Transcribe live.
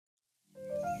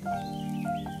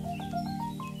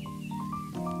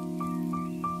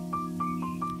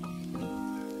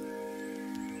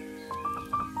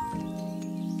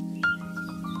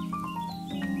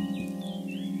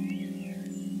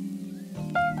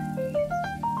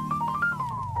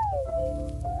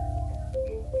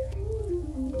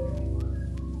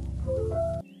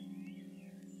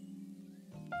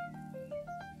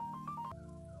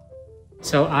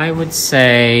So I would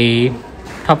say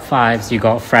top fives, you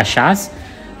got Fresh As.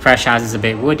 Fresh As is a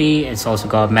bit woody. It's also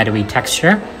got a meadowy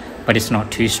texture, but it's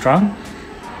not too strong.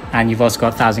 And you've also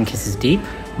got Thousand Kisses Deep.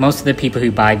 Most of the people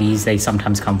who buy these, they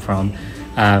sometimes come from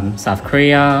South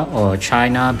Korea or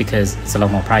China because it's a lot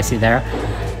more pricey there.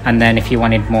 And then if you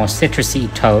wanted more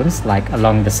citrusy tones, like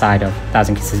along the side of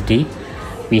Thousand Kisses Deep,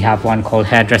 we have one called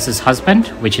Hairdresser's Husband,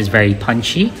 which is very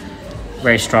punchy,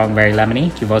 very strong, very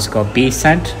lemony. You've also got Bee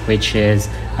Scent, which is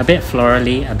a bit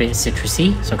florally, a bit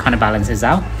citrusy, so it kind of balances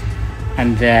out.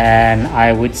 And then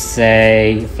I would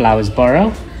say Flowers Borrow,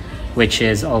 which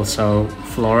is also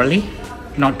florally,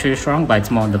 not too strong, but it's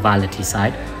more on the violety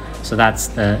side. So that's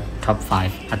the top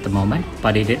 5 at the moment,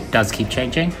 but it does keep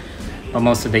changing. But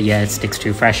most of the year it sticks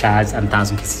to Fresh As and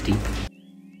Thousand Kisses Deep.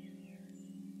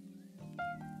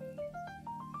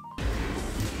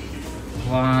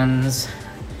 Ones.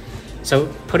 So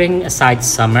putting aside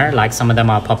summer, like some of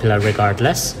them are popular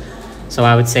regardless. So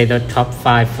I would say the top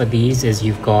 5 for these is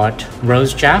you've got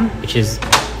Rose Jam, which is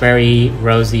very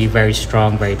rosy, very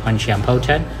strong, very punchy and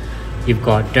potent. You've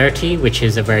got Dirty, which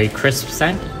is a very crisp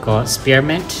scent, got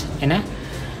spearmint in it.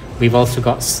 We've also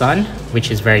got Sun,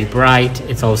 which is very bright.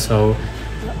 It's also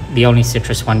the only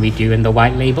citrus one we do in the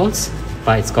white labels,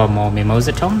 but it's got more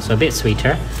mimosa tone, so a bit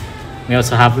sweeter. We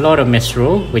also have Lord of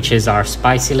Misrule, which is our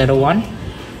spicy little one.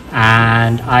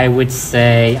 And I would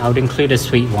say I would include a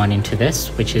sweet one into this,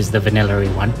 which is the vanilla-y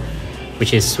one,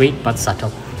 which is sweet but subtle.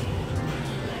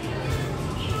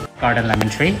 Garden Lemon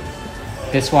Tree.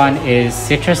 This one is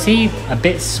citrusy, a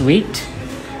bit sweet,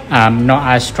 not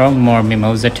as strong, more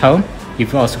mimosa tone.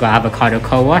 You've also got Avocado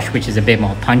Co-Wash, which is a bit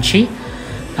more punchy.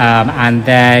 And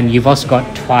then you've also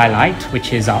got Twilight,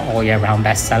 which is our all year round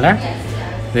bestseller.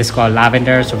 This is called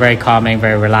Lavender, so very calming,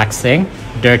 very relaxing.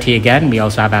 Dirty again, we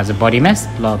also have as a body mist.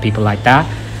 A lot of people like that.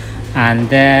 And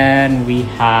then we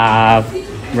have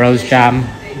Rose Jam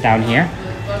down here.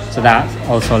 So that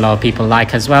also a lot of people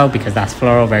like as well because that's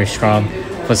floral, very strong.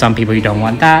 For some people who don't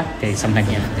want that, they sometimes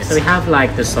get this. So we have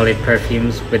like the solid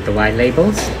perfumes with the white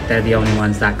labels. They're the only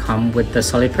ones that come with the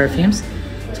solid perfumes.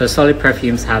 So solid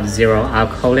perfumes have 0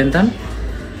 alcohol in them.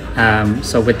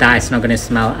 So with that, it's not going to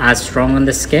smell as strong on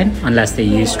the skin unless they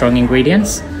use strong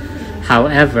ingredients.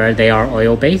 However, they are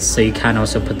oil based, so you can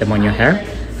also put them on your hair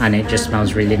and it just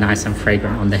smells really nice and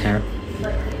fragrant on the hair.